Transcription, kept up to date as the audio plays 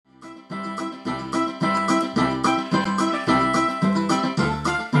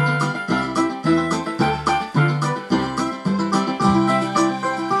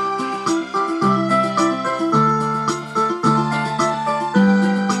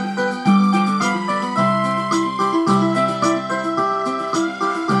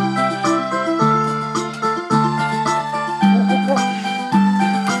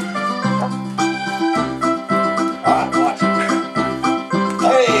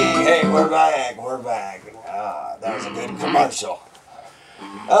good commercial.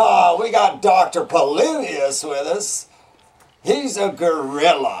 We got Dr. Polybius with us. He's a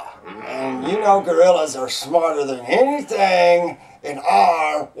gorilla. And you know gorillas are smarter than anything in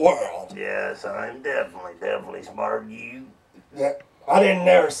our world. Yes, I'm definitely smarter than you. Yeah, I didn't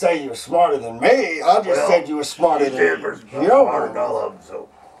never say you were smarter than me. I just said you were smarter than you. Smarter than all of them, so.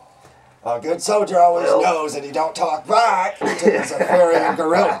 A good soldier always knows that he don't talk back to his inferior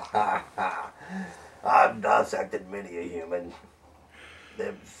gorilla. I've dissected many a human.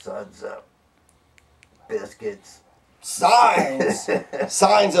 Them sons of biscuits. Signs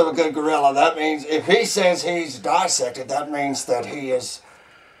of a good gorilla. That means if he says he's dissected, that means that he has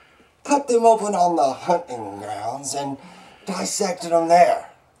cut them open on the hunting grounds and dissected them there.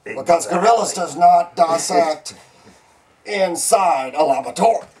 Exactly. Because gorillas does not dissect inside a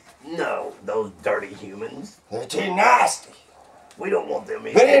laboratory. No, those dirty humans. They're too nasty. We don't want them.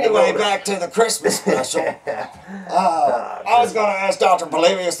 But anyway, back to the Christmas special. I was going to ask Dr.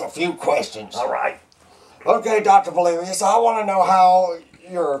 Polybius a few questions. All right. Okay, Dr. Polybius, I want to know how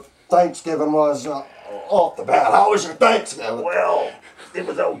your Thanksgiving was off the bat. How was your Thanksgiving? Well, it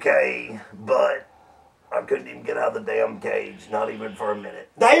was okay, but I couldn't even get out of the damn cage, not even for a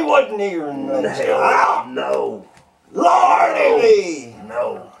minute. They wouldn't even Hell, no. Lordy!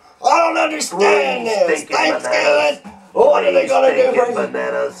 No. I don't understand this. Thanksgiving. Bananas. What are they going to do for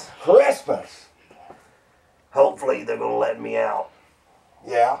bananas. Christmas? Hopefully they're going to let me out.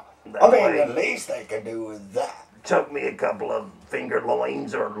 Yeah. That I mean, way. the least they could do is that. Chuck me a couple of finger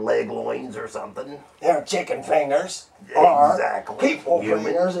loins or leg loins or something. They're chicken fingers. Exactly. Or people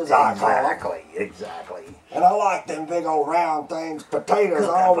fingers, as I call them. Exactly. And I like them big old round things. Potatoes,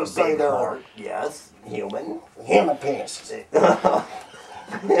 I always say they're heart. Yes, human. Human penises.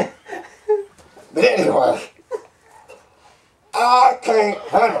 But anyway, I can't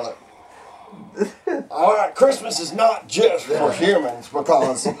handle it. All right, Christmas is not just for humans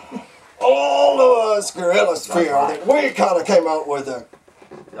because all of us gorillas feel that we kind of came up with a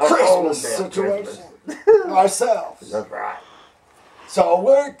Christmas situation ourselves. That's right. So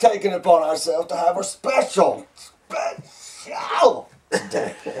we're taking it upon ourselves to have a special day.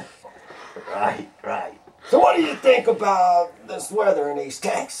 Right. So what do you think about this weather in East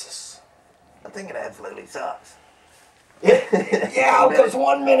Texas? I think it absolutely sucks. Yeah, because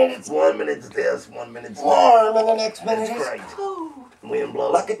 1 minute it's 1 minute's this, 1 minute's warm, and the next minute it's crazy. cold. Wind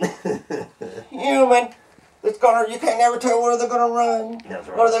blows. Like it, human. It's gonna. You can't never tell where they're gonna run. That's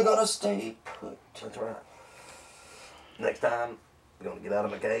right. Or they're gonna stay put. That's right. Next time, I'm gonna get out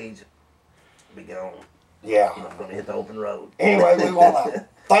of my cage. Be gone. Yeah. I'm gonna hit the open road. Anyway, we wanna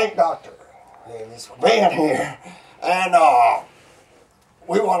thank Dr. Davis for being here, and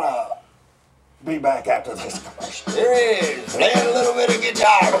we wanna be back after this commercial. There is playing a little bit of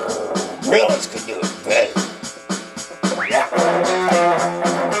guitar. Gorillas could do it better.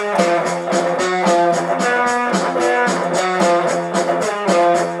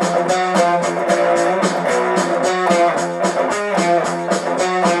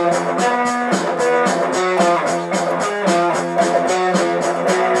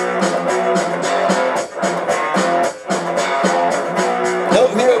 No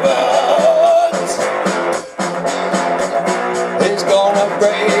humans is gonna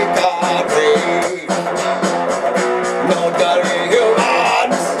break our breed.